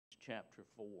chapter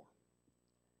 4.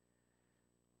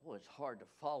 Boy, it's hard to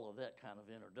follow that kind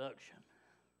of introduction.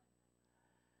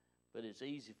 But it's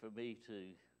easy for me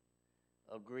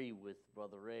to agree with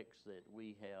Brother Rex that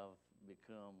we have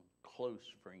become close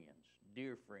friends,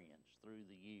 dear friends through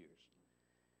the years.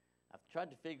 I've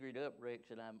tried to figure it up,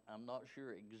 Rex, and I'm not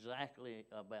sure exactly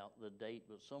about the date,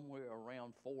 but somewhere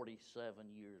around 47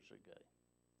 years ago.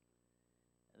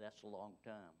 That's a long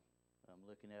time. I'm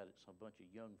looking at it, it's a bunch of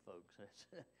young folks.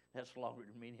 That's longer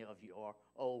than many of you are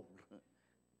old.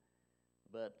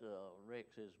 But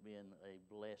Rex has been a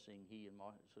blessing, he and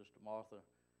Sister Martha,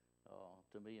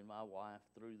 to me and my wife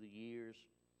through the years.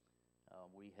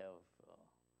 We have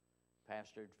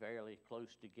pastored fairly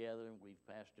close together. We've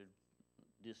pastored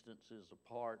distances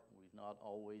apart. We've not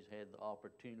always had the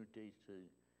opportunity to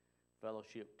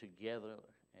fellowship together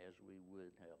as we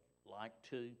would have liked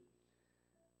to,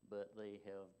 but they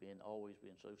have always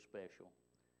been so special.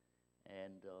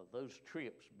 And those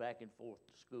trips back and forth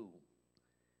to school,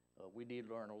 we did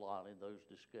learn a lot in those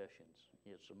discussions.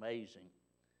 It's amazing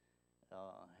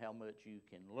how much you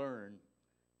can learn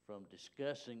from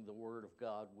discussing the Word of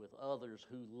God with others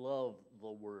who love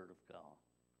the Word of God.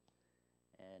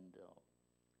 And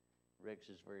Rex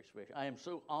is very special. I am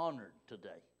so honored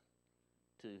today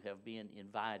to have been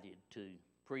invited to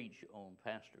preach on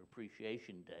Pastor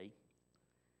Appreciation Day.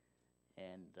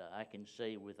 And I can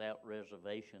say without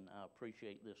reservation, I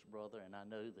appreciate this brother, and I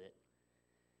know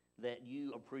that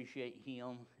you appreciate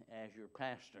him as your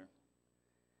pastor.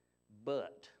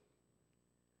 But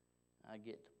I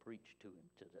get to preach to him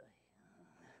today.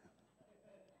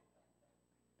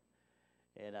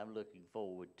 And I'm looking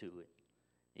forward to it.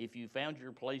 If you found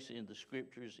your place in the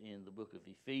Scriptures in the book of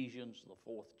Ephesians,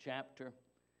 the 4th chapter,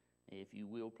 if you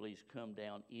will, please come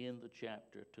down in the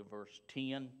chapter to verse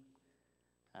 10.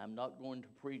 I'm not going to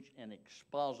preach an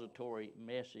expository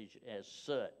message as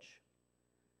such,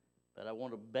 but I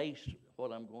want to base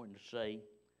what I'm going to say.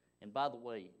 And by the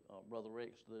way, Brother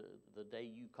Rex, the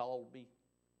day you called me,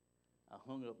 I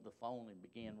hung up the phone and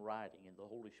began writing, and the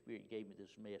Holy Spirit gave me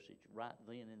this message right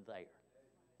then and there.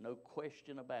 No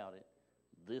question about it.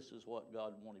 This is what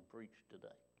God wanted preached today.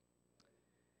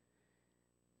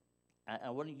 I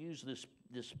want to use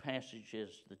this passage as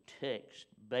the text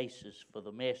basis for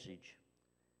the message,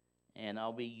 and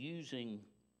I'll be using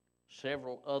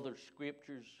several other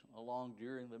scriptures along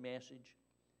during the message.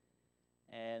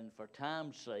 And for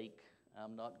time's sake,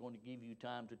 I'm not going to give you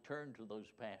time to turn to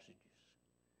those passages.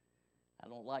 I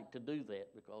don't like to do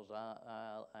that because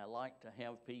I like to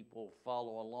have people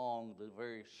follow along the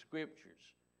various scriptures,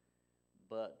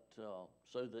 but so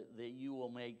that you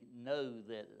will know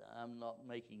that I'm not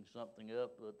making something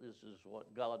up, but this is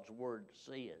what God's Word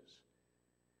says.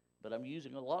 But I'm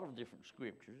using a lot of different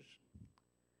scriptures,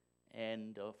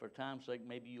 and for time's sake,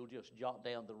 maybe you'll just jot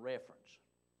down the reference.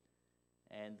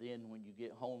 And then when you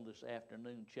get home this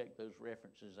afternoon, check those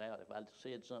references out. If I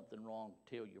said something wrong,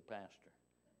 tell your pastor.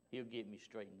 He'll get me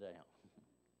straightened out.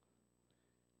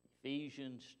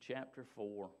 Ephesians chapter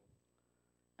 4.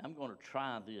 I'm going to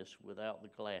try this without the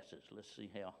glasses. Let's see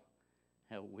how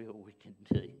well we can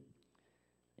do.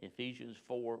 Ephesians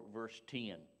 4, verse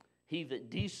 10. He that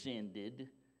descended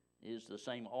is the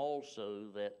same also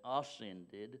that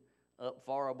ascended up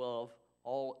far above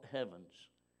all heavens,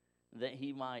 that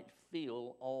he might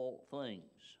fill all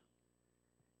things.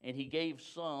 And he gave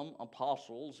some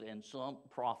apostles, and some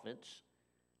prophets,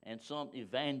 and some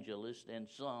evangelists, and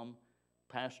some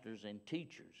pastors and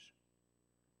teachers,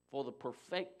 for the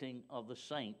perfecting of the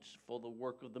saints, for the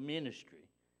work of the ministry,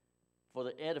 for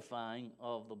the edifying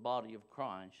of the body of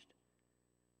Christ,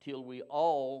 till we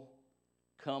all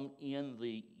come in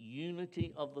the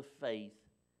unity of the faith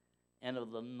and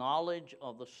of the knowledge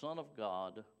of the Son of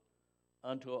God,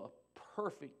 unto a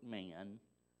perfect man,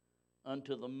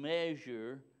 unto the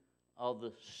measure of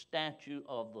the stature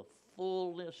of the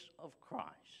fullness of Christ.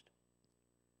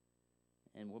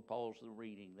 And we'll pause the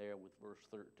reading there with verse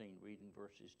 13, reading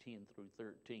verses 10 through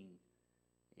 13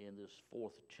 in this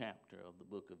 4th chapter of the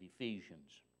book of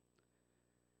Ephesians.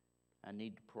 I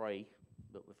need to pray,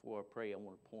 but before I pray, I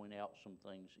want to point out some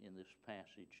things in this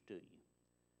passage to you.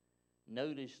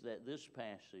 Notice that this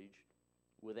passage,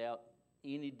 without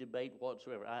any debate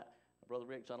whatsoever, Brother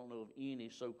Rex, I don't know of any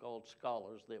so-called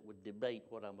scholars that would debate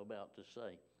what I'm about to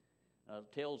say,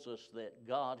 tells us that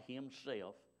God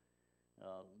himself,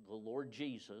 the Lord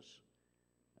Jesus,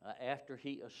 after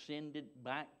he ascended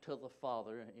back to the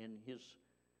Father in his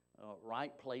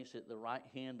right place at the right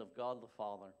hand of God the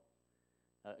Father,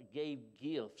 gave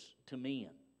gifts to men.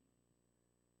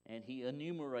 And he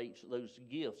enumerates those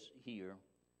gifts here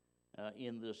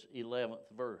in this 11th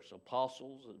verse.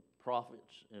 Apostles,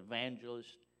 prophets,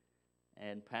 evangelists,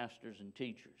 and pastors and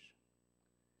teachers.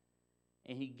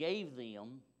 And he gave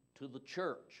them to the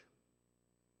church,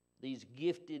 these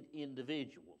gifted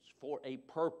individuals, for a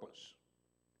purpose.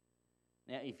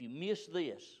 Now, if you miss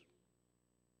this,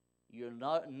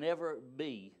 you'll never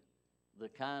be the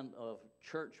kind of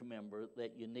church member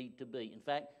that you need to be. In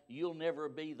fact, you'll never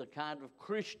be the kind of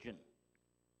Christian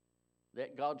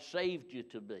that God saved you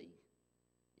to be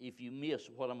if you miss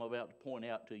what I'm about to point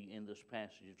out to you in this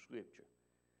passage of Scripture.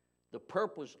 The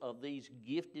purpose of these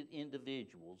gifted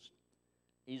individuals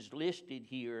is listed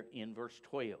here in verse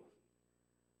 12.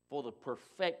 For the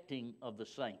perfecting of the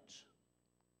saints.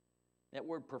 That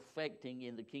word perfecting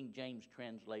in the King James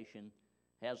translation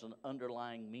has an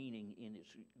underlying meaning in its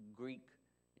Greek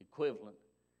equivalent.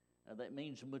 That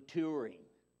means maturing.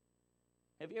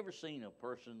 Have you ever seen a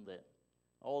person that,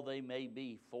 they may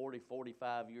be 40,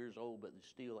 45 years old, but they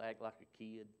still act like a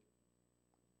kid?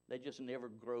 They just never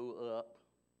grow up.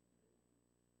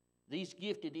 These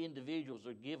gifted individuals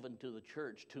are given to the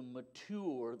church to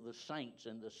mature the saints,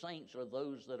 and the saints are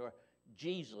those that are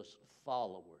Jesus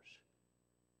followers.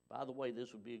 By the way,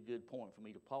 this would be a good point for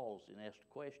me to pause and ask the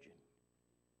question.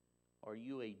 Are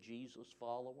you a Jesus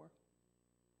follower?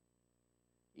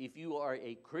 If you are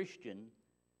a Christian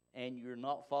and you're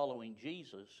not following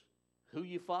Jesus, who are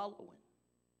you following?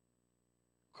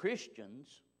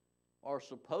 Christians are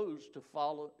supposed to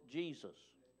follow Jesus.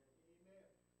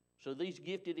 So these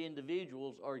gifted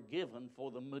individuals are given for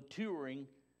the maturing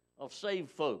of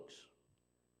saved folks.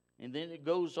 And then it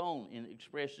goes on and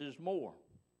expresses more.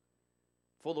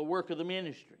 For the work of the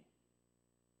ministry.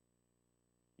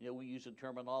 We use the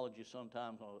terminology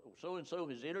sometimes, so-and-so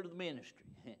has entered the ministry.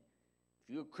 If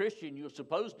you're a Christian, you're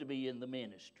supposed to be in the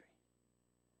ministry.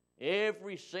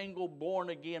 Every single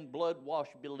born-again,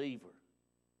 blood-washed believer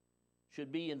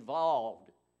should be involved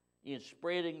in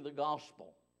spreading the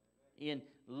gospel, in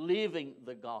living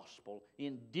the gospel,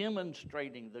 in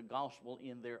demonstrating the gospel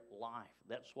in their life.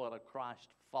 That's what a Christ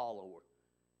follower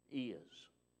is.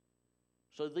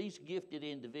 So these gifted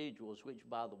individuals, which,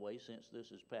 by the way, since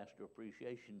this is Pastor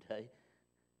Appreciation Day,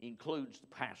 includes the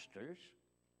pastors,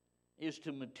 is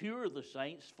to mature the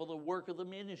saints for the work of the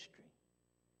ministry.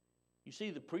 You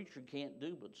see, the preacher can't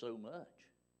do but so much.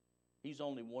 He's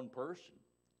only one person.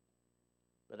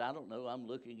 But I don't know, I'm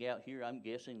looking out here, I'm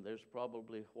guessing there's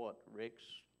probably, Rex,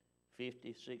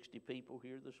 50, 60 people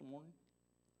here this morning?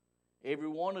 Every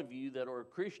one of you that are a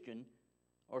Christian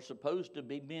are supposed to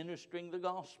be ministering the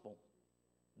gospel,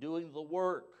 doing the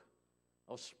work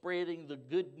of spreading the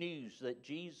good news that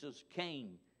Jesus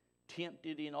came,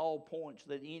 tempted in all points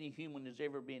that any human has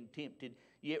ever been tempted,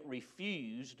 yet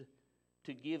refused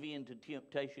to give in to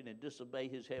temptation and disobey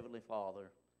his heavenly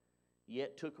Father,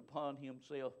 yet took upon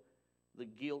himself the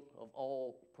guilt of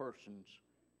all persons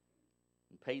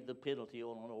and paid the penalty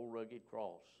on an old rugged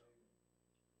cross.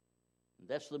 And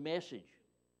that's the message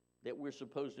that we're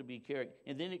supposed to be carrying.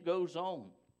 And then it goes on.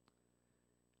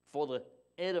 For the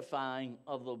edifying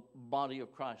of the body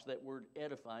of Christ. That word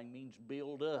edifying means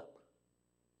build up.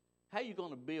 How are you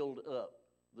going to build up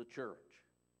the church?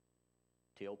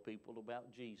 Tell people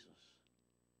about Jesus.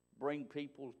 Bring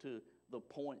people to the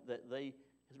point that they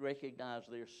recognize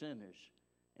they're sinners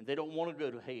and they don't want to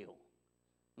go to hell.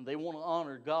 And they want to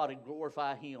honor God and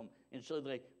glorify Him. And so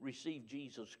they receive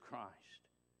Jesus Christ.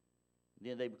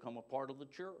 Then they become a part of the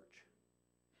church.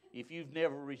 If you've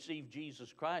never received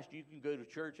Jesus Christ, you can go to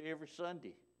church every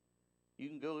Sunday. You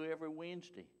can go every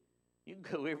Wednesday. You can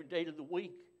go every day of the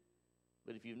week.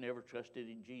 But if you've never trusted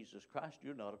in Jesus Christ,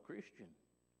 you're not a Christian.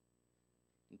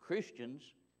 And Christians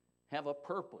have a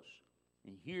purpose.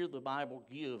 And here the Bible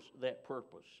gives that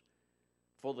purpose.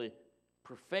 For the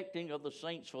perfecting of the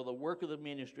saints, for the work of the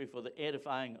ministry, for the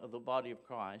edifying of the body of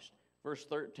Christ. Verse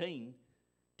 13,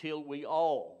 till we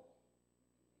all.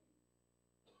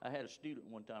 I had a student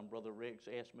one time, Brother Rex,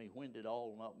 asked me, when did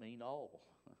all not mean all?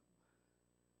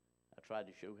 I tried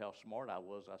to show how smart I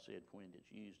was. I said, when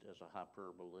it's used as a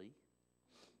hyperbole.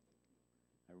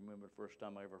 I remember the first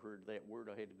time I ever heard that word,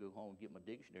 I had to go home and get my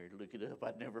dictionary to look it up.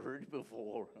 I'd never heard it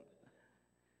before.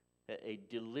 A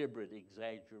deliberate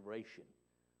exaggeration.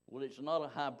 Well, it's not a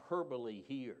hyperbole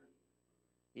here.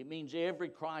 It means every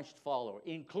Christ follower,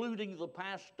 including the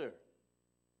pastor,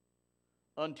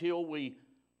 until we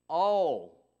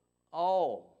all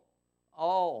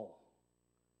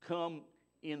come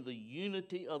in the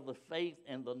unity of the faith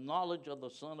and the knowledge of the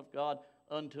Son of God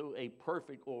unto a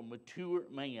perfect or mature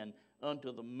man,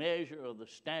 unto the measure of the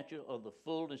stature of the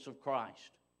fullness of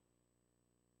Christ.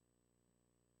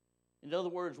 In other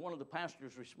words, one of the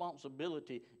pastor's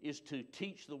responsibility is to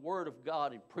teach the Word of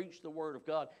God and preach the Word of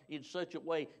God in such a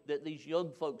way that these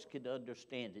young folks can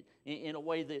understand it, in a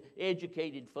way that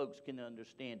educated folks can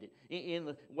understand it, in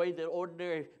a way that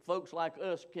ordinary folks like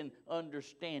us can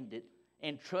understand it,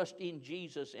 and trust in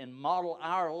Jesus and model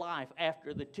our life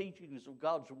after the teachings of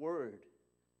God's Word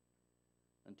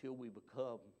until we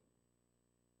become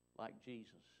like Jesus.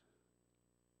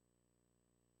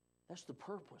 That's the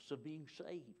purpose of being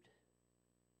saved.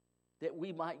 That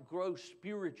we might grow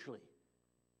spiritually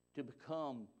to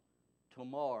become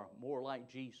tomorrow more like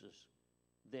Jesus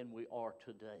than we are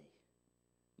today.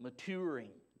 Maturing,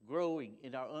 growing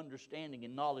in our understanding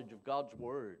and knowledge of God's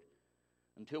Word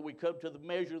until we come to the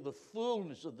measure of the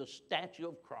fullness of the stature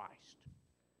of Christ.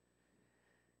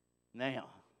 Now,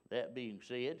 that being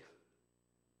said,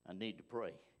 I need to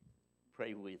pray.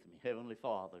 Pray with me. Heavenly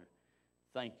Father,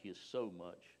 thank you so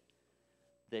much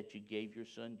that you gave your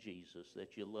Son Jesus,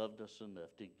 that you loved us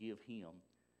enough to give him,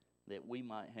 that we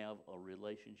might have a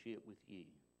relationship with you.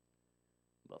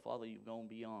 But Father, you've gone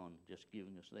beyond just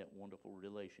giving us that wonderful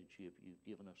relationship. You've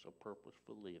given us a purpose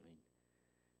for living,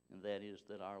 and that is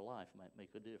that our life might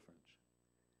make a difference,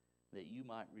 that you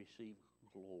might receive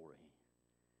glory,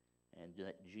 and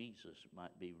that Jesus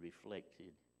might be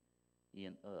reflected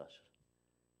in us,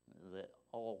 that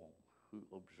all who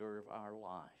observe our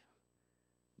life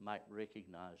might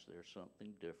recognize there's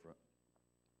something different,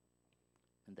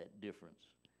 and that difference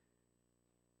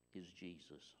is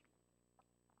Jesus.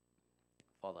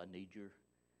 Father, I need your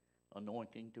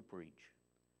anointing to preach.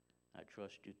 I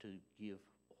trust you to give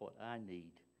what I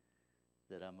need,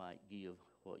 that I might give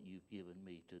what you've given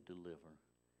me to deliver.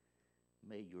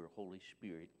 May your Holy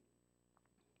Spirit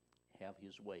have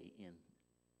his way in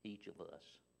each of us.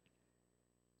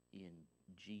 In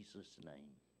Jesus'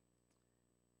 name,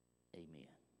 amen.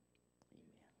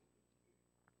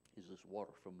 Is this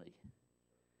water for me?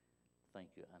 Thank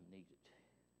you, I need it.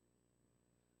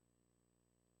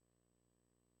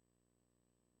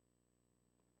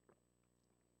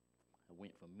 I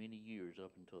went for many years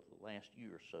up until the last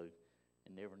year or so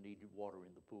and never needed water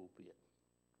in the pulpit.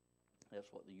 That's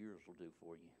what the years will do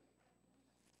for you.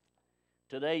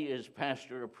 Today is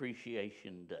Pastor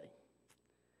Appreciation Day.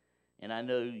 And I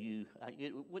know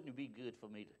it wouldn't be good for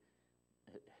me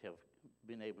to have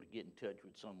been able to get in touch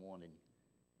with someone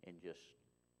and just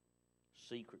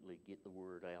secretly get the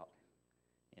word out.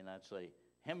 And I'd say,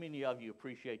 how many of you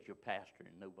appreciate your pastor?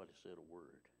 And nobody said a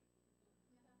word.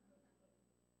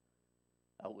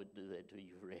 I wouldn't do that to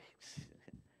you, Rex.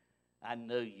 I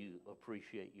know you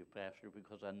appreciate your pastor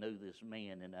because I know this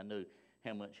man and I know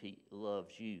how much he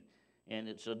loves you. And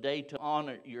it's a day to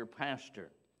honor your pastor.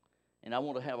 And I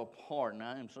want to have a part, and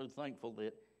I am so thankful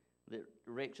that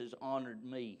Rex has honored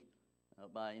me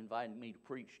by inviting me to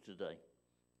preach today.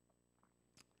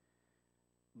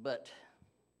 But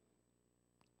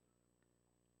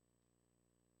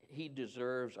he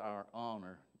deserves our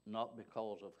honor not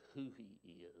because of who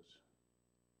he is,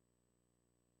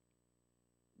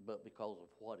 but because of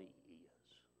what he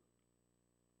is.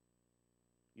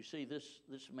 You see,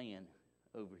 this man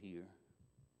over here,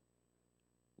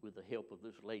 with the help of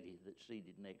this lady that's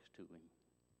seated next to him,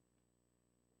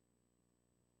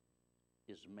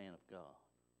 is a man of God.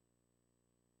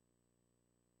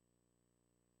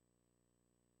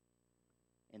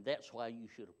 And that's why you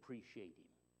should appreciate him.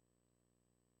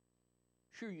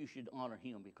 Sure, you should honor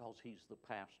him because he's the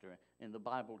pastor, and the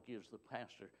Bible gives the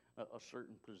pastor a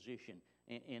certain position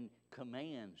and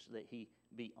commands that he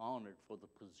be honored for the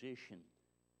position.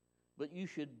 But you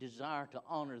should desire to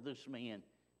honor this man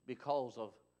because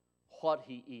of what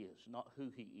he is, not who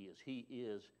he is. He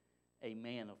is a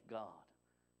man of God,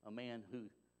 a man who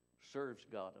serves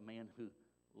God, a man who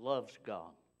loves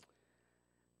God.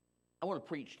 I want to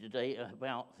preach today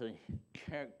about the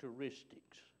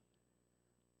characteristics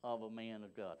of a man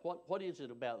of God. What is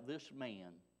it about this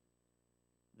man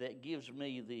that gives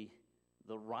me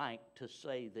the right to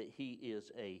say that he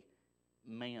is a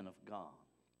man of God?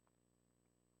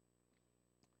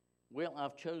 Well,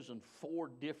 I've chosen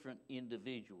 4 different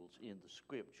individuals in the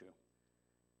Scripture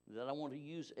that I want to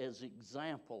use as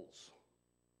examples,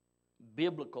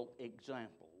 biblical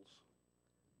examples,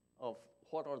 of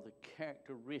what are the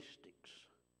characteristics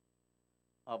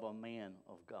of a man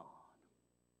of God.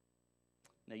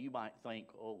 Now, you might think,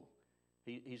 oh,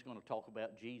 he's going to talk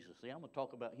about Jesus. See, I'm going to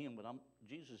talk about him, but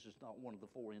Jesus is not one of the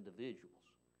 4 individuals.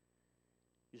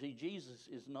 You see, Jesus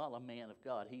is not a man of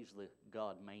God. He's the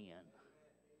God-man.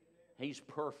 He's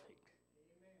perfect.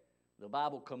 The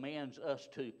Bible commands us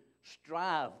to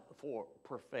strive for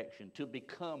perfection, to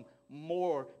become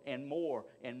more and more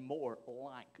and more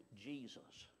like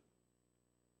Jesus.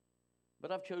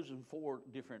 But I've chosen 4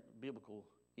 different biblical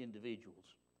individuals.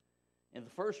 And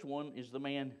the first one is the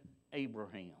man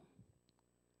Abraham.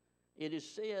 It is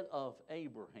said of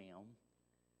Abraham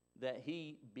that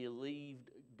he believed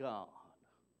God.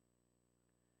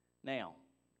 Now,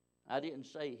 I didn't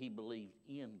say he believed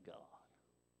in God.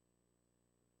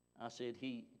 I said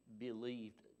he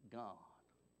believed God.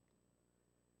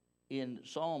 In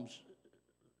Psalms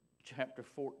chapter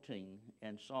 14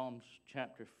 and Psalms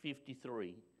chapter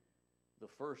 53, the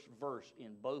first verse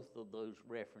in both of those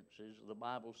references, the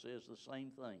Bible says the same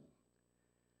thing.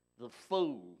 The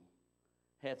fool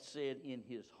hath said in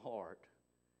his heart,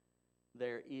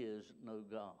 there is no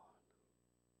God.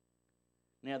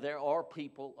 Now, there are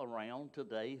people around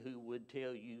today who would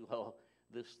tell you, oh,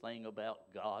 this thing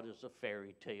about God is a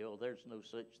fairy tale. There's no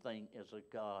such thing as a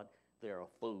God. They're a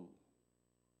fool.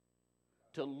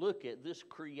 To look at this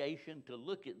creation, to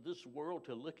look at this world,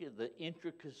 to look at the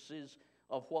intricacies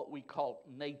of what we call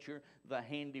nature, the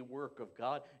handiwork of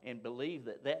God, and believe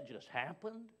that that just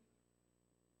happened?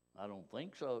 I don't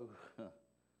think so.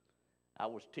 I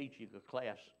was teaching a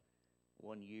class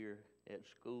one year at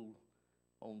school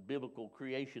on biblical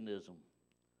creationism,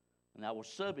 and I was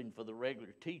subbing for the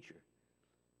regular teacher.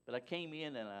 But I came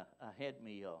in and I had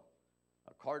me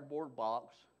a cardboard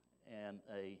box and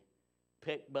a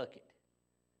peck bucket.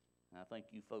 And I think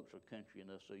you folks are country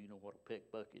enough so you know what a peck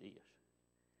bucket is.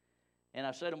 And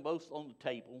I set them both on the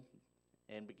table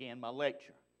and began my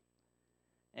lecture.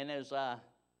 And as I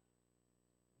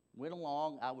went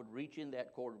along, I would reach in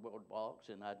that cardboard box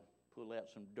and I'd pull out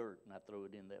some dirt and I'd throw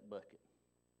it in that bucket.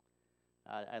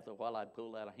 After a while, I'd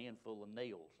pull out a handful of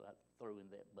nails I'd throw in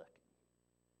that bucket.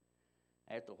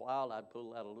 After a while, I'd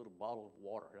pull out a little bottle of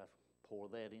water. I'd pour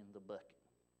that in the bucket.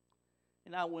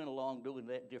 And I went along doing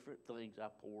that different things I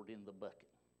poured in the bucket.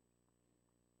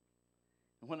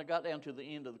 And when I got down to the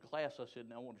end of the class, I said,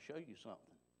 now I want to show you something.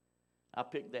 I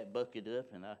picked that bucket up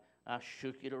and I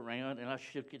shook it around and I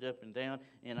shook it up and down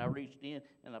and I reached in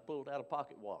and I pulled out a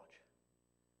pocket watch.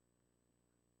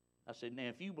 I said, now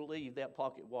if you believe that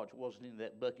pocket watch wasn't in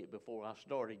that bucket before I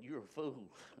started, you're a fool.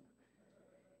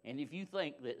 And if you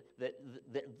think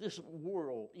that this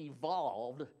world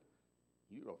evolved,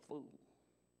 you're a fool.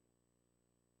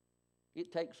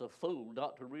 It takes a fool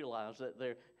not to realize that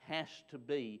there has to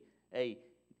be an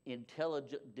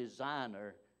intelligent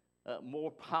designer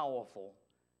more powerful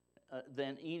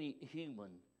than any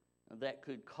human that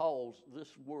could cause this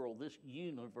world, this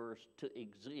universe to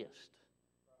exist.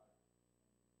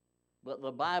 But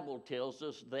the Bible tells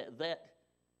us that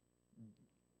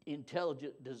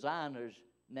intelligent designer's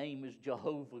name is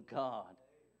Jehovah God,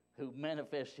 who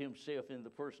manifests himself in the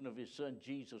person of his Son,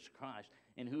 Jesus Christ,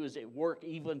 and who is at work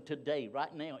even today,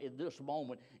 right now, in this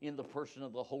moment, in the person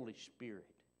of the Holy Spirit.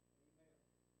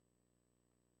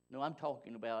 No, I'm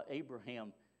talking about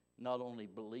Abraham not only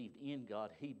believed in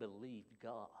God, he believed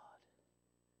God.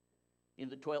 In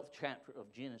the 12th chapter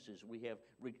of Genesis, we have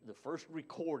the first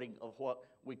recording of what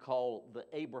we call the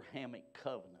Abrahamic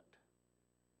covenant.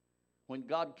 When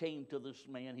God came to this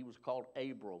man, he was called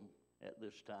Abram at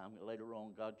this time. Later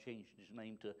on, God changed his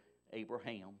name to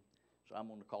Abraham, so I'm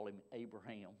going to call him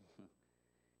Abraham.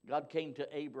 God came to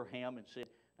Abraham and said,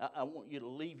 I want you to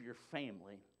leave your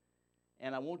family,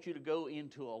 and I want you to go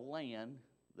into a land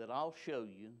that I'll show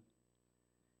you,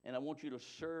 and I want you to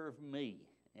serve me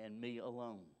and me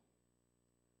alone.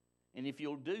 And if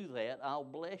you'll do that, I'll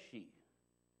bless you.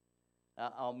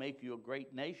 I'll make you a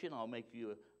great nation. I'll make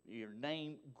your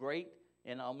name great.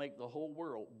 And I'll make the whole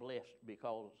world blessed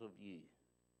because of you.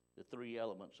 The 3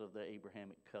 elements of the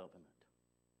Abrahamic covenant.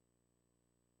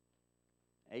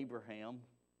 Abraham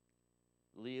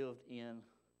lived in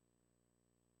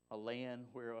a land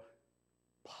where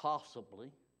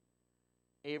possibly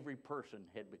every person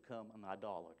had become an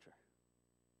idolater.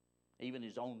 Even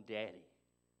his own daddy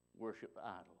worshiped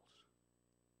idols.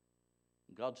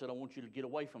 God said, I want you to get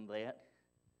away from that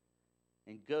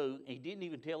and go. He didn't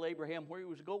even tell Abraham where he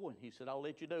was going. He said, I'll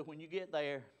let you know when you get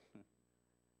there.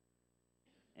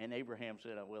 And Abraham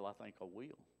said, well, I think I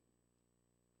will.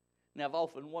 Now, I've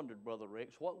often wondered, Brother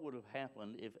Rex, what would have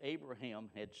happened if Abraham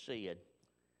had said,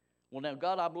 well, now,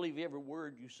 God, I believe every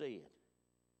word you said.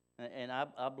 And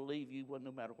I believe you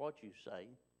no matter what you say.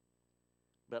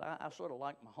 But I sort of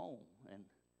like my home. And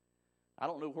I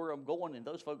don't know where I'm going, and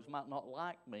those folks might not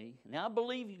like me. Now, I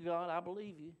believe you, God, I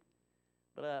believe you.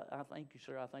 But I thank you,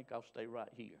 sir, I think I'll stay right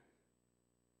here.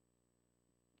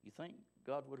 You think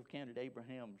God would have counted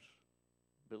Abraham's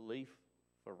belief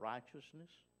for righteousness?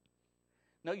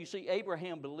 No, you see,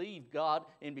 Abraham believed God,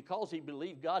 and because he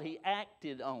believed God, he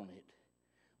acted on it.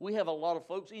 We have a lot of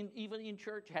folks, even in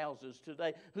church houses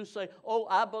today, who say, oh,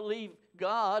 I believe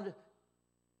God,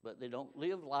 but they don't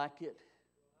live like it.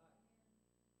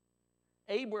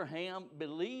 Abraham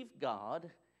believed God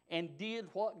and did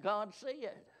what God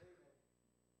said.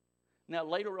 Now,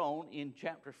 later on in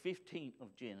chapter 15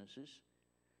 of Genesis,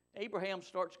 Abraham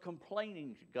starts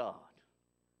complaining to God.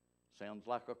 Sounds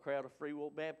like a crowd of Free Will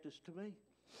Baptists to me.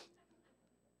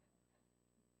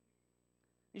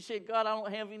 He said, God, I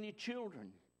don't have any children.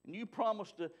 And you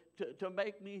promised to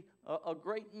make me a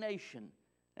great nation.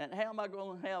 And how am I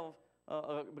going to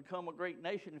have become a great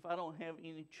nation if I don't have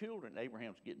any children?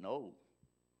 Abraham's getting old.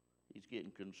 He's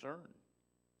getting concerned.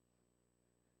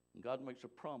 And God makes a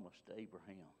promise to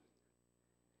Abraham.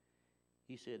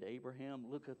 He said, Abraham,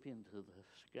 look up into the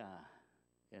sky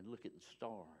and look at the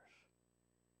stars.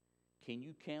 Can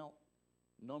you count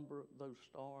number those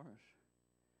stars?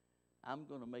 I'm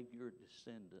going to make your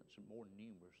descendants more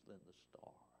numerous than the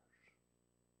stars.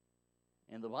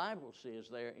 And the Bible says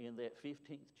there in that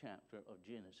 15th chapter of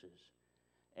Genesis,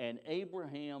 and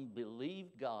Abraham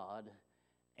believed God,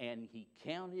 and he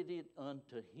counted it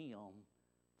unto him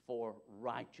for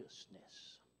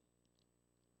righteousness.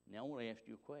 Now I want to ask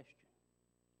you a question.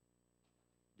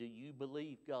 Do you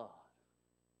believe God?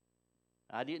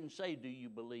 I didn't say, do you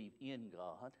believe in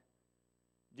God?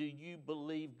 Do you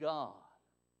believe God?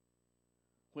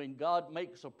 When God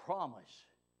makes a promise,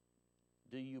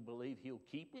 do you believe He'll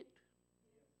keep it?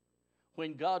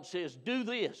 When God says, do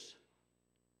this,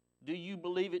 do you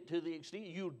believe it to the extent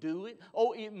you'll do it?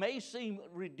 Oh, it may seem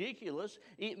ridiculous.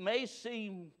 It may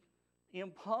seem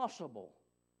impossible.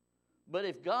 But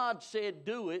if God said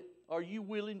do it, are you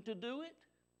willing to do it?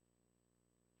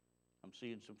 I'm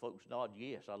seeing some folks nod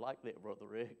yes. I like that, Brother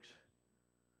Rex.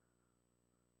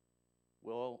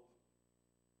 Well,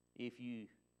 if you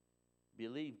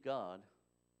believe God,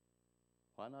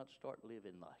 why not start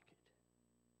living like it?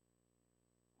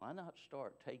 Why not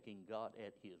start taking God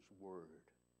at His word?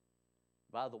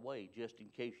 By the way, just in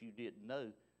case you didn't know,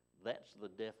 that's the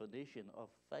definition of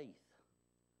faith.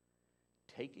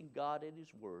 Taking God at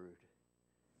His word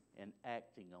and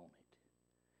acting on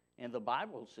it. And the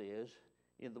Bible says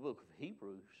in the book of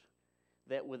Hebrews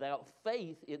that without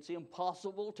faith it's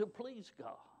impossible to please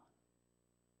God.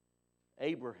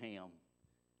 Abraham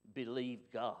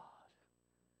believed God.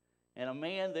 And a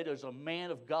man that is a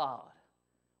man of God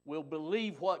will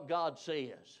believe what God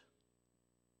says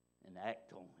and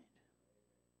act on it.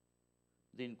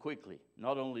 Then quickly,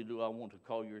 not only do I want to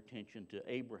call your attention to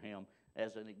Abraham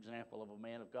as an example of a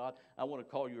man of God, I want to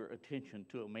call your attention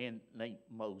to a man named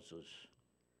Moses.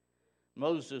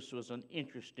 Moses was an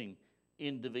interesting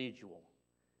individual.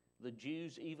 The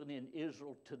Jews, even in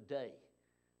Israel today,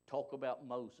 talk about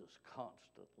Moses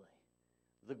constantly.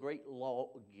 The great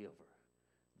lawgiver,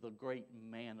 the great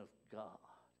man of God.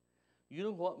 You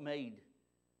know what made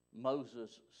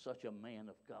Moses such a man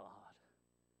of God?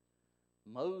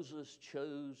 Moses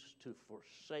chose to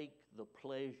forsake the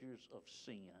pleasures of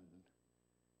sin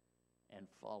and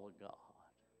follow God.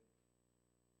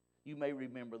 You may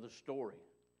remember the story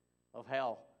of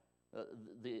how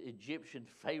the Egyptian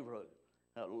Pharaoh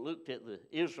looked at the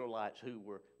Israelites who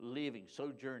were living,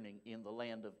 sojourning in the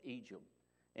land of Egypt.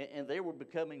 And they were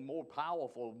becoming more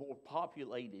powerful, more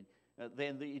populated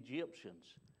than the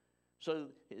Egyptians. So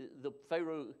the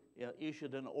Pharaoh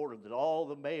issued an order that all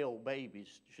the male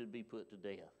babies should be put to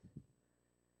death.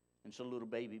 And so little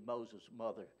baby Moses'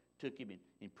 mother took him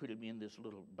and put him in this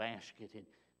little basket and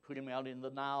put him out in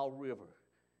the Nile River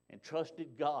and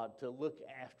trusted God to look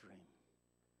after him.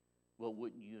 Well,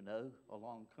 wouldn't you know,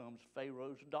 along comes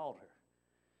Pharaoh's daughter.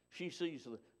 She sees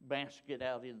the basket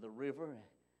out in the river,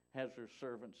 has her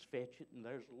servants fetch it, and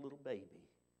there's a little baby.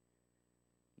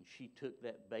 And she took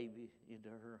that baby into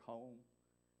her home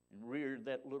and reared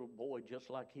that little boy just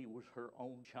like he was her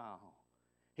own child.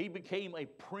 He became a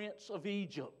prince of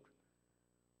Egypt,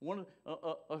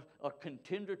 a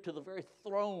contender to the very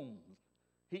throne.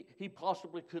 He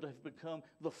possibly could have become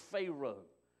the Pharaoh.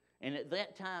 And at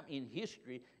that time in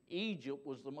history, Egypt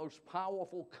was the most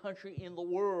powerful country in the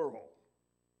world.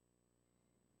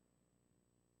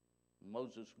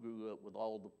 Moses grew up with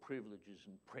all the privileges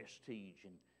and prestige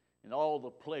and all the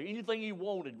pleasure. Anything he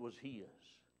wanted was his.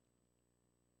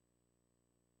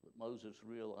 But Moses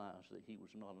realized that he was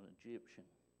not an Egyptian.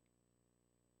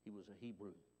 He was a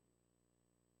Hebrew.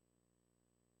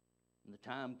 And the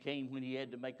time came when he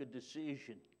had to make a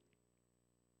decision.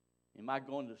 Am I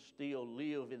going to still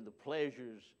live in the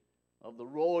pleasures of the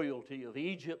royalty of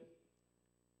Egypt,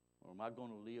 or am I going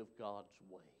to live God's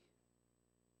way?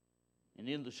 And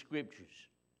in the Scriptures,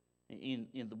 in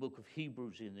the book of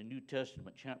Hebrews, in the New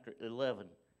Testament, chapter 11,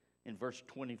 in verse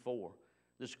 24,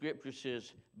 the Scripture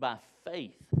says, by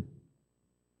faith,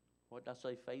 what did I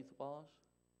say faith was?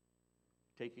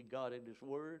 taking God at His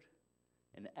word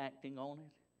and acting on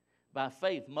it. By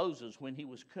faith, Moses, when he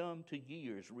was come to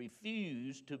years,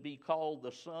 refused to be called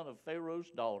the son of Pharaoh's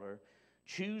daughter,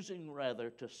 choosing rather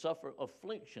to suffer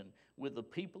affliction with the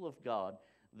people of God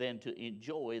than to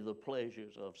enjoy the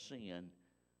pleasures of sin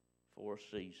for a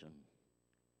season.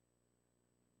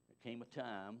 There came a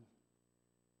time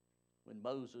when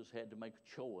Moses had to make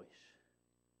a choice.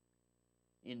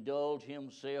 Indulge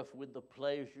himself with the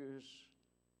pleasures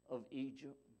of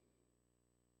Egypt.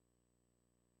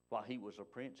 While he was a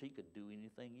prince, he could do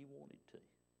anything he wanted to.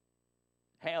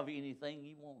 Have anything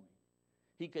he wanted.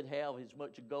 He could have as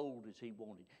much gold as he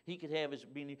wanted. He could have as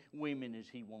many women as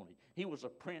he wanted. He was a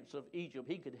prince of Egypt.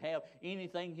 He could have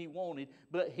anything he wanted,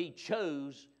 but he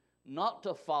chose not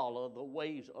to follow the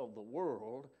ways of the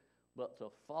world, but to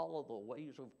follow the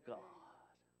ways of God.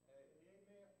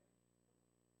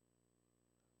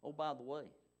 Oh, by the way,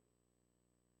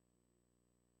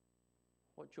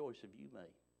 what choice have you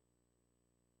made?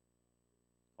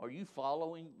 Are you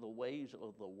following the ways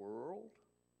of the world?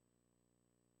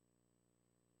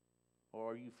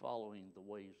 Or are you following the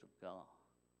ways of God?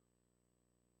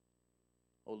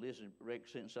 Oh, listen, Rick,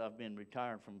 since I've been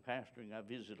retired from pastoring, I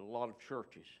visited a lot of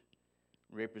churches,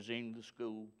 representing the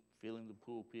school, filling the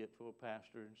pulpit for a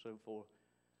pastor and so forth.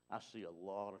 I see a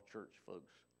lot of church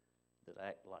folks that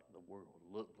act like the world,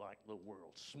 look like the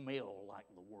world, smell like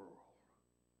the world.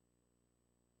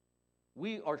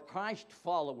 We are Christ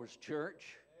followers,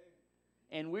 church,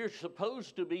 and we're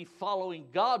supposed to be following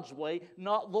God's way,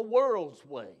 not the world's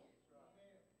way.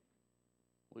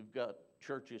 We've got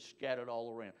churches scattered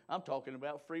all around. I'm talking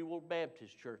about Free Will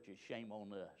Baptist churches. Shame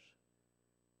on us.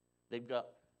 They've got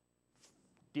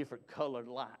different colored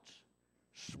lights,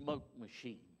 smoke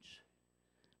machines.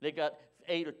 They got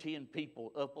 8 or 10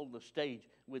 people up on the stage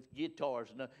with guitars,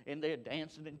 and they're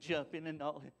dancing and jumping and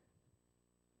all,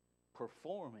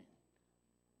 performing,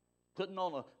 putting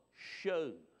on a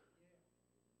show.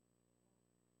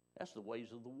 That's the ways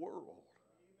of the world.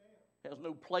 It has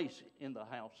no place in the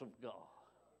house of God.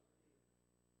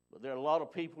 But there are a lot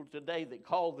of people today that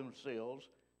call themselves,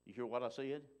 you hear what I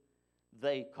said?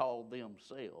 They call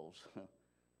themselves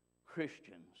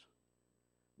Christians.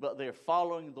 But they're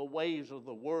following the ways of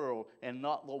the world and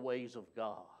not the ways of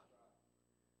God.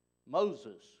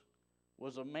 Moses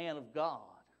was a man of God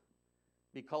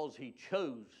because he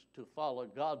chose to follow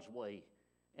God's way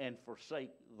and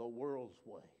forsake the world's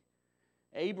way.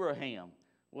 Abraham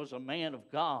was a man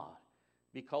of God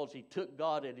because he took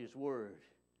God at His word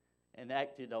and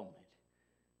acted on it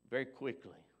very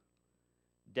quickly.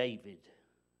 David,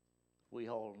 we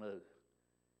all know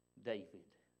David,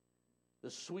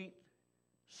 the sweet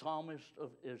psalmist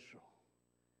of Israel.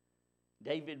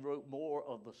 David wrote more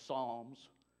of the Psalms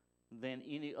than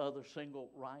any other single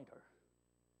writer.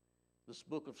 This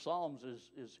book of Psalms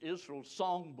is Israel's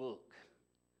songbook.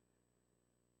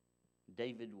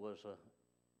 David was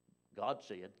God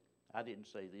said, I didn't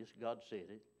say this, God said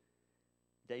it,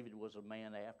 David was a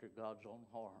man after God's own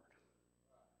heart.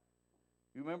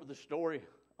 You remember the story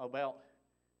about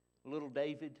little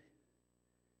David?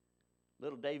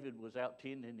 Little David was out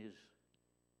tending his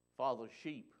father's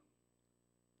sheep.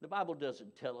 The Bible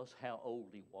doesn't tell us how old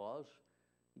he was,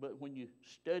 but when you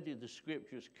study the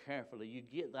scriptures carefully, you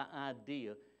get the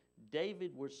idea.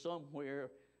 David was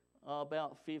somewhere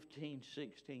about 15,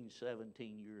 16,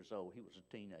 17 years old. He was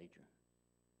a teenager.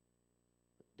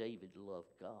 But David loved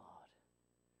God.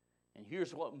 And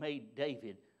here's what made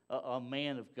David a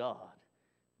man of God.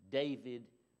 David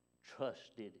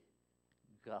trusted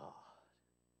God.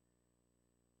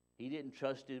 He didn't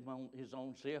trust his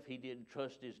own self. He didn't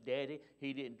trust his daddy.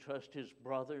 He didn't trust his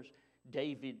brothers.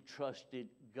 David trusted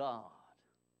God.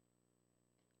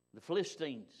 The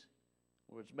Philistines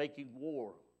was making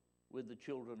war with the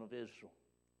children of Israel.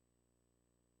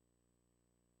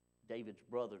 David's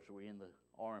brothers were in the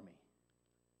army.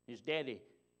 His daddy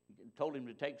told him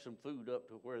to take some food up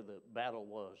to where the battle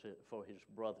was for his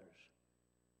brothers.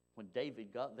 When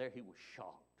David got there, he was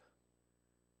shocked.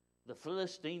 The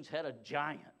Philistines had a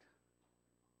giant.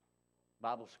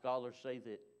 Bible scholars say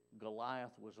that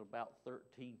Goliath was about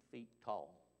 13 feet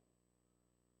tall.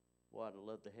 Boy, I'd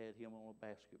love to have had him on a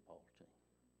basketball team.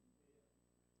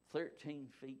 13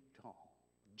 feet tall.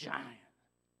 Giant.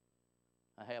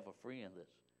 I have a friend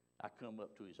I come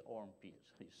up to his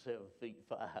armpits. He's 7 feet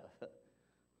 5.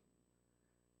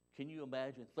 Can you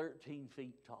imagine? 13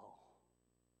 feet tall.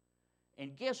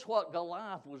 And guess what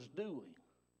Goliath was doing?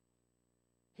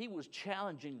 He was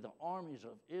challenging the armies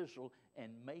of Israel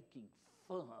and making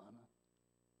fun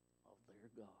of their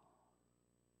God.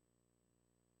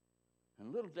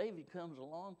 And little David comes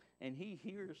along and he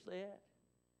hears that.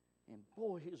 And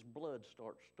boy, his blood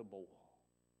starts to boil.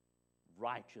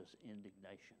 Righteous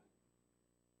indignation.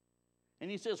 And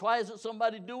he says, why isn't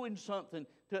somebody doing something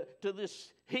to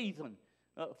this heathen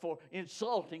for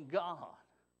insulting God?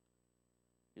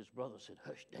 His brother said,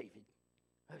 hush, David.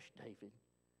 Hush, David.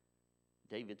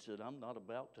 David said, I'm not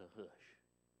about to hush.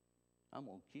 I'm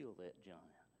going to kill that giant.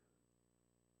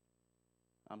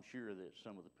 I'm sure that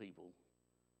some of the people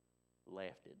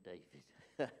laughed at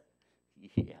David.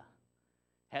 Yeah.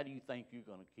 How do you think you're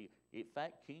going to kill? In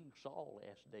fact, King Saul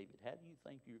asked David, how do you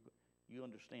think you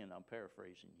understand, I'm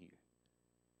paraphrasing here.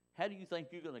 How do you think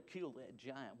you're going to kill that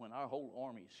giant when our whole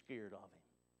army is scared of him?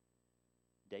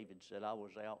 David said, I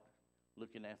was out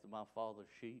looking after my father's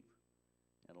sheep,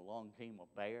 and along came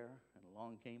a bear, and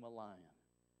along came a lion.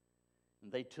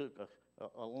 And they took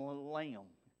a lamb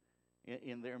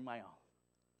in their mouth,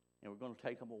 and were going to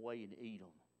take them away and eat them.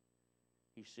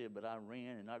 He said, but I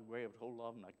ran and I grabbed hold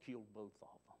of them and I killed both of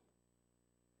them.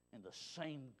 And the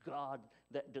same God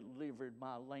that delivered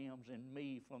my lambs and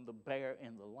me from the bear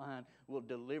and the lion will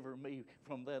deliver me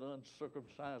from that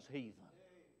uncircumcised heathen.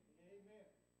 Amen.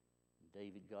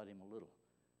 David got him a little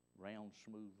round,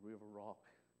 smooth river rock,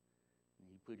 and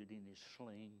he put it in his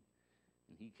sling,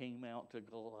 and he came out to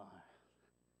Goliath.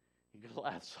 And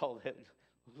Goliath saw that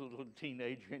little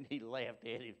teenager, and he laughed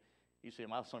at him. He said,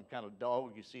 am I some kind of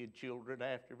dog? You see children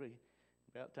after me?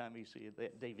 About time he said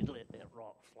that, David let that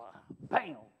rock fly.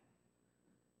 Bam!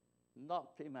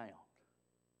 Knocked him out.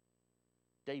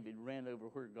 David ran over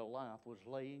where Goliath was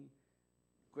laying,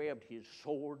 grabbed his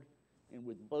sword, and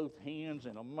with both hands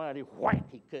and a mighty whack,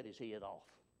 he cut his head off.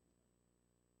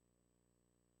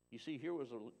 You see, here was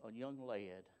a young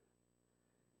lad,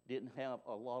 didn't have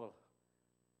a lot of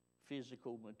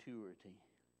physical maturity,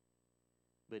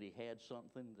 but he had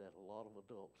something that a lot of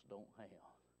adults don't have.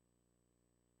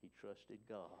 He trusted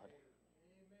God.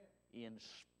 Amen. In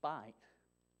spite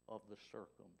of the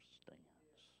circumstance.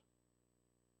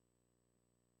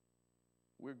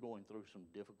 We're going through some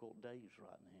difficult days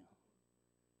right now.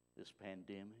 This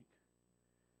pandemic.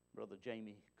 Brother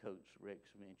Jamie Coates, Rex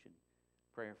mentioned,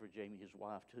 praying for Jamie, his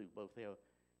wife too, both have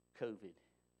COVID.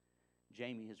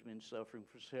 Jamie has been suffering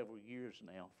for several years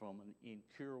now from an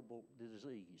incurable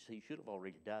disease. He should have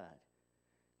already died,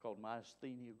 called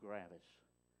myasthenia gravis.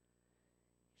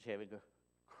 He's having a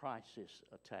crisis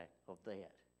attack of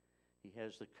that. He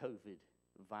has the COVID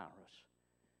virus.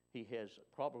 He has,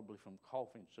 probably from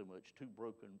coughing so much, 2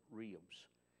 broken ribs.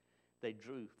 They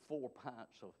drew 4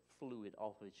 pints of fluid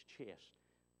off his chest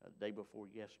the day before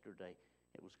yesterday.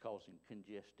 It was causing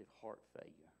congestive heart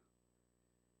failure.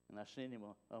 And I sent him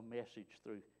a message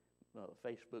through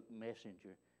Facebook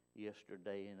Messenger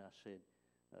yesterday, and I said,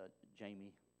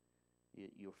 Jamie,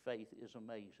 your faith is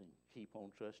amazing. Keep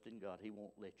on trusting God. He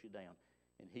won't let you down.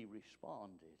 And he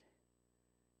responded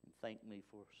and thanked me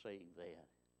for saying that.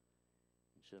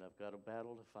 He said, I've got a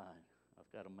battle to fight.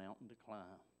 I've got a mountain to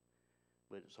climb.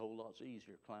 But it's a whole lot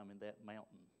easier climbing that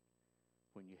mountain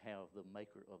when you have the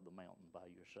maker of the mountain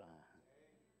by your side.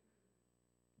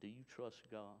 Do you trust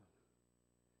God?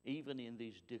 Even in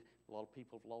these, a lot of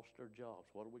people have lost their jobs.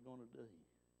 What are we going to do?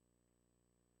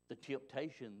 The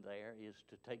temptation there is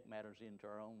to take matters into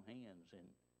our own hands and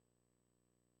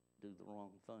do the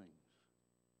wrong things.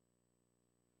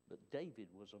 But David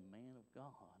was a man of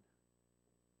God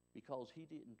because he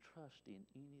didn't trust in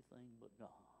anything but God.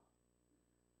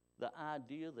 The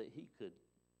idea that he could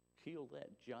kill that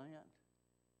giant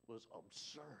was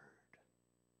absurd.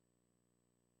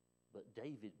 But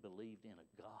David believed in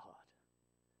a God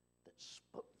that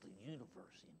spoke the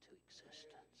universe into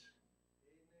existence.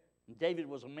 And David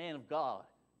was a man of God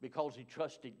because he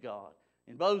trusted God.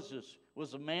 And Moses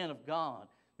was a man of God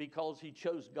because he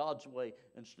chose God's way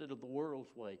instead of the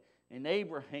world's way. And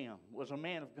Abraham was a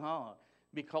man of God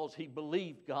because he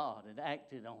believed God and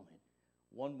acted on it.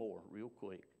 One more, real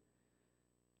quick.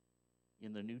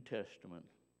 In the New Testament,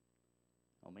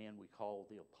 a man we call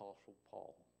the Apostle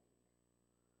Paul.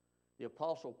 The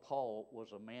Apostle Paul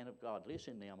was a man of God.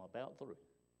 Listen now, I'm about through.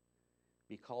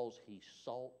 Because he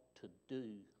sought to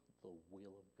do the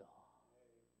will of God.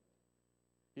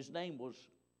 His name was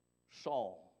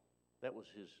Saul. That was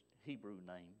his Hebrew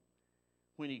name.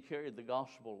 When he carried the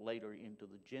gospel later into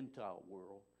the Gentile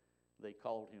world, they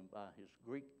called him by his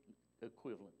Greek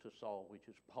equivalent to Saul, which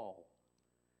is Paul.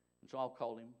 And so I'll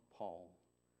call him Paul.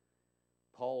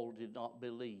 Paul did not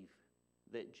believe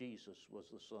that Jesus was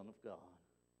the Son of God.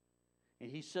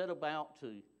 And he set about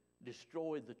to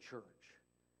destroy the church.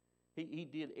 He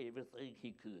did everything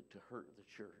he could to hurt the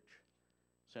church.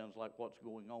 Sounds like what's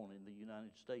going on in the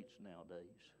United States nowadays.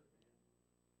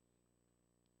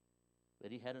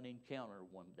 But he had an encounter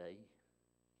one day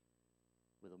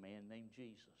with a man named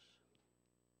Jesus.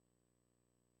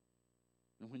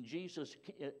 And when Jesus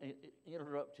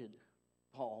interrupted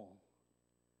Paul,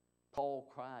 Paul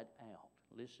cried out,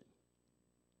 listen,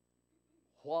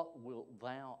 what wilt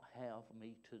thou have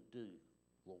me to do,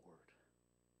 Lord?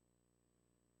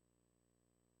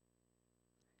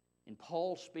 And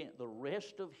Paul spent the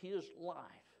rest of his life,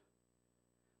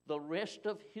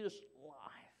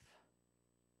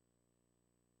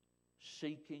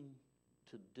 seeking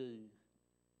to do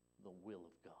the will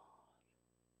of God.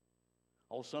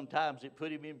 Oh, sometimes it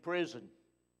put him in prison.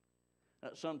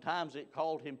 Sometimes it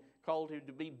called him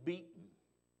to be beaten.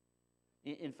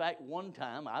 In fact, one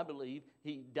time, I believe,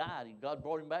 he died and God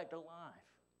brought him back to life.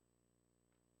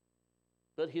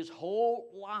 But his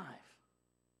whole life,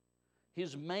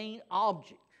 his main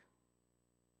object,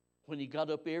 when he got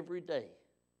up every day,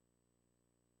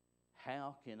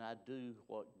 how can I do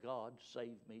what God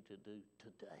saved me to do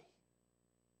today?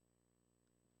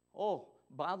 Oh,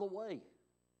 by the way,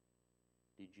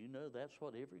 did you know that's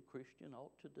what every Christian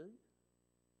ought to do?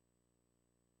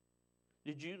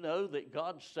 Did you know that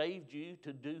God saved you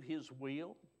to do His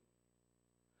will?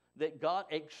 That God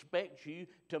expects you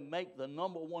to make the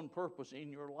number one purpose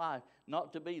in your life,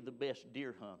 not to be the best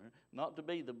deer hunter, not to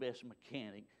be the best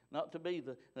mechanic, not to be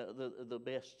the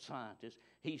best scientist.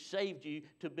 He saved you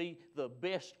to be the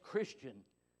best Christian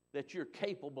that you're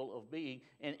capable of being,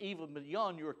 and even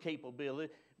beyond your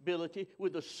capability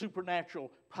with the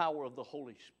supernatural power of the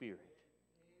Holy Spirit.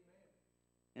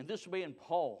 Amen. And this man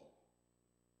Paul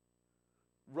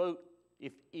wrote,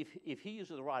 if he is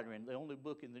the writer, and the only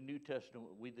book in the New Testament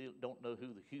we don't know who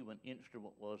the human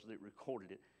instrument was that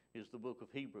recorded it, is the book of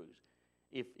Hebrews.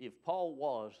 If Paul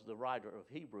was the writer of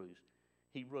Hebrews,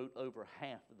 he wrote over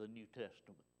half of the New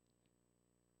Testament.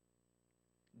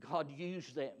 God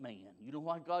used that man. You know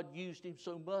why God used him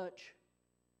so much?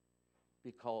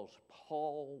 Because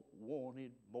Paul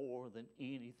wanted more than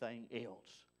anything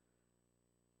else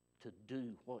to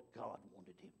do what God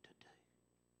wanted him to do.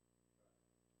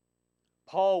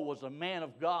 Paul was a man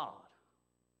of God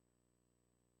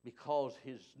because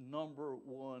his number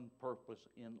one purpose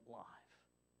in life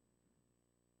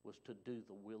was to do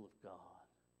the will of God.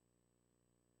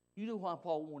 You know why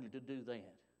Paul wanted to do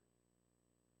that?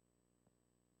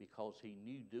 Because he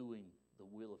knew doing the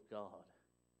will of God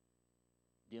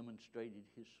demonstrated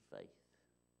his faith,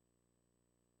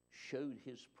 showed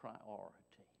his priority,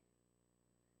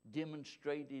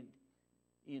 demonstrated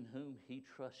in whom he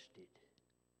trusted,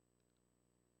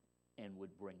 and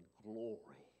would bring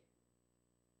glory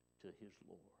to his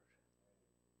Lord.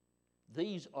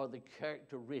 These are the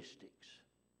characteristics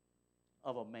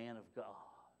of a man of God.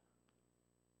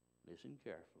 Listen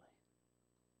carefully.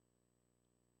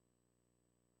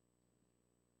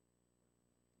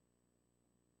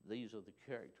 These are the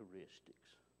characteristics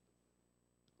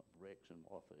of Rex and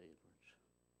Martha Edwards.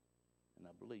 And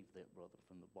I believe that, brother,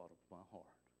 from the bottom of my heart.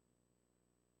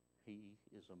 He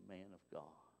is a man of God.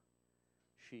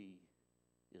 She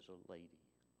is a lady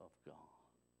of God.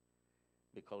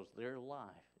 Because their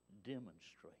life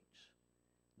demonstrates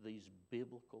these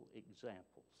biblical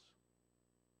examples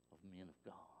of men of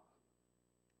God.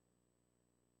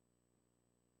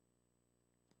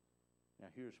 Now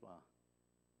here's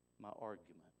my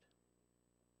argument.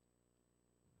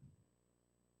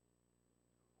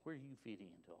 Where do you fit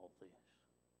into all this?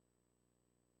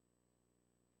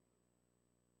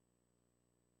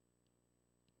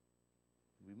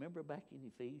 Remember back in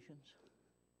Ephesians,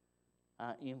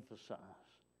 I emphasized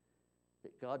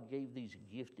that God gave these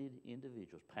gifted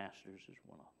individuals, pastors is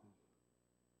one of them,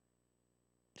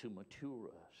 to mature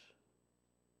us,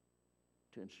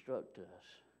 to instruct us,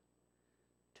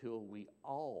 till we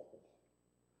all,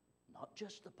 not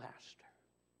just the pastor,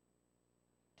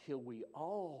 till we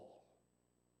all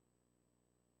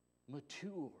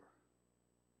mature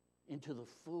into the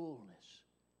fullness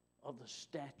of the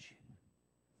stature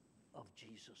of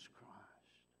Jesus Christ.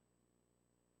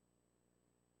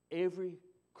 Every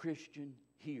Christian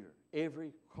here,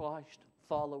 every Christ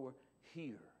follower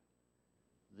here,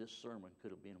 this sermon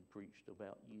could have been preached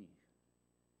about you.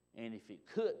 And if it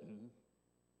couldn't,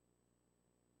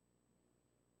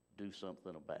 do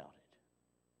something about it.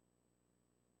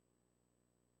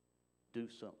 Do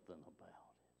something about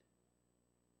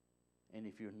it. And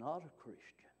if you're not a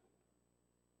Christian,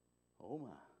 oh my,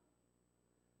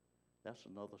 that's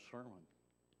another sermon.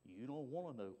 You don't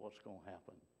want to know what's going to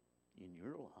happen in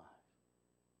your life.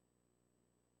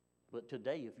 But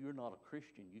today, if you're not a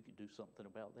Christian, you can do something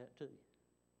about that too.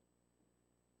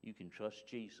 You can trust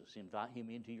Jesus, invite Him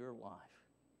into your life,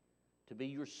 to be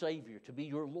your Savior, to be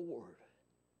your Lord.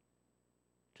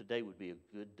 Today would be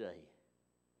a good day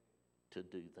to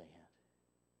do that.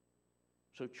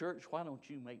 So, church, why don't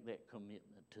you make that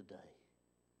commitment today?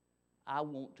 I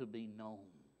want to be known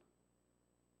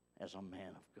as a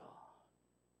man of God.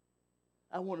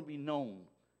 I want to be known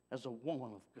as a woman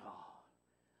of God.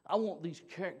 I want these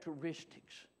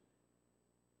characteristics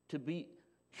to be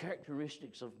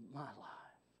characteristics of my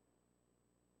life.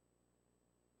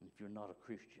 And if you're not a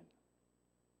Christian,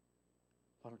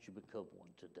 why don't you become one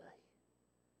today?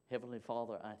 Heavenly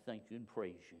Father, I thank you and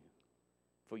praise you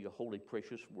for your holy,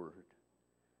 precious word.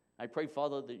 I pray,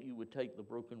 Father, that you would take the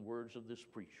broken words of this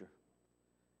preacher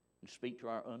and speak to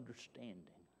our understanding.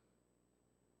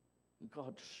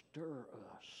 God, stir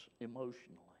us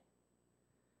emotionally,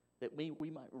 that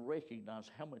we might recognize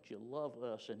how much you love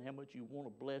us and how much you want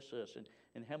to bless us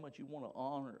and how much you want to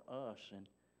honor us, and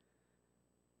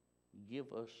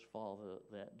give us, Father,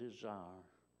 that desire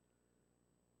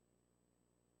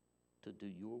to do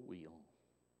your will,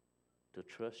 to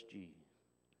trust you,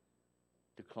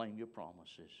 to claim your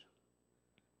promises,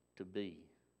 to be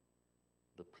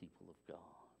the people of God.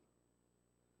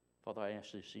 Father, I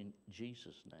ask this in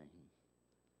Jesus' name.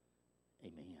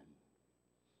 Amen.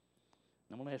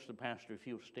 I'm going to ask the pastor if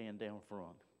he'll stand down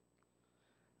front.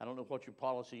 I don't know what your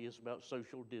policy is about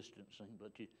social distancing,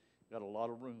 but you've got a lot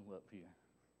of room up here.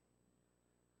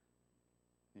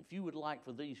 If you would like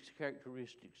for these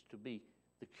characteristics to be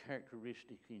the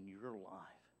characteristic in your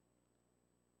life,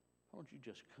 why don't you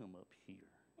just come up here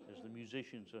as the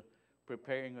musicians are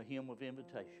preparing a hymn of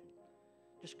invitation.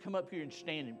 Just come up here and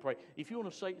stand and pray. If you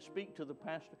want to speak to the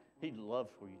pastor, he'd love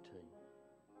for you to.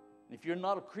 And if you're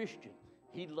not a Christian,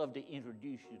 he'd love to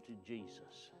introduce you to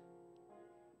Jesus.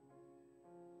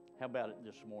 How about it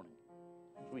this morning?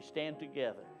 As we stand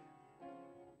together.